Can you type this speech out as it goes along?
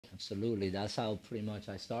Absolutely. That's how pretty much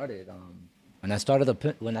I started. When I started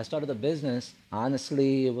the business,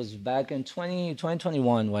 honestly, it was back in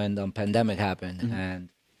 2021 when the pandemic happened. And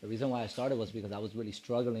the reason why I started was because I was really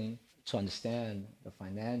struggling to understand the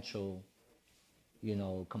financial,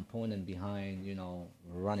 component behind,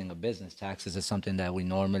 running a business. Taxes is something that we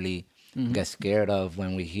normally get scared of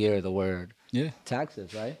when we hear the word Yeah.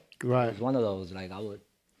 taxes, right? It Right. was one of those, like, I would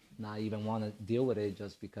not even want to deal with it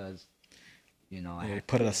just because, I Yeah. had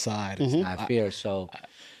Put it fear. aside. Mm-hmm. I had fear. So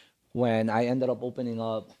when I ended up opening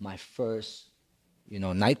up my first,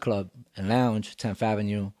 nightclub and lounge, 10th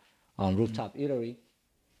Avenue, on Rooftop Eatery,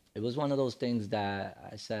 it was one of those things that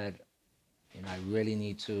I said, I really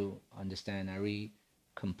need to understand every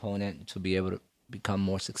component to be able to become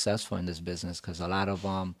more successful in this business. Because a lot of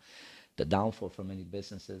the downfall for many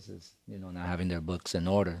businesses is, not having their books in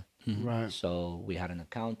order. Right. So we had an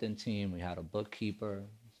accounting team, we had a bookkeeper.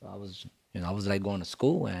 So I was like going to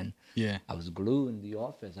school, and Yeah. I was glued in the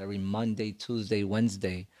office every Monday, Tuesday,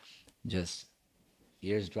 Wednesday, just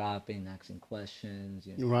eavesdropping, asking questions,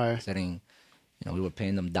 Right. sitting, we were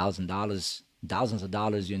paying them thousands of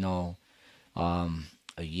dollars,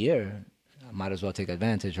 a year. I might as well take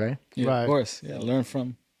advantage, right? Yeah. Of Right. course. Yeah. Learn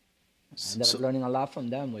from. I ended up learning a lot from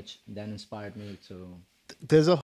them, which then inspired me to There's a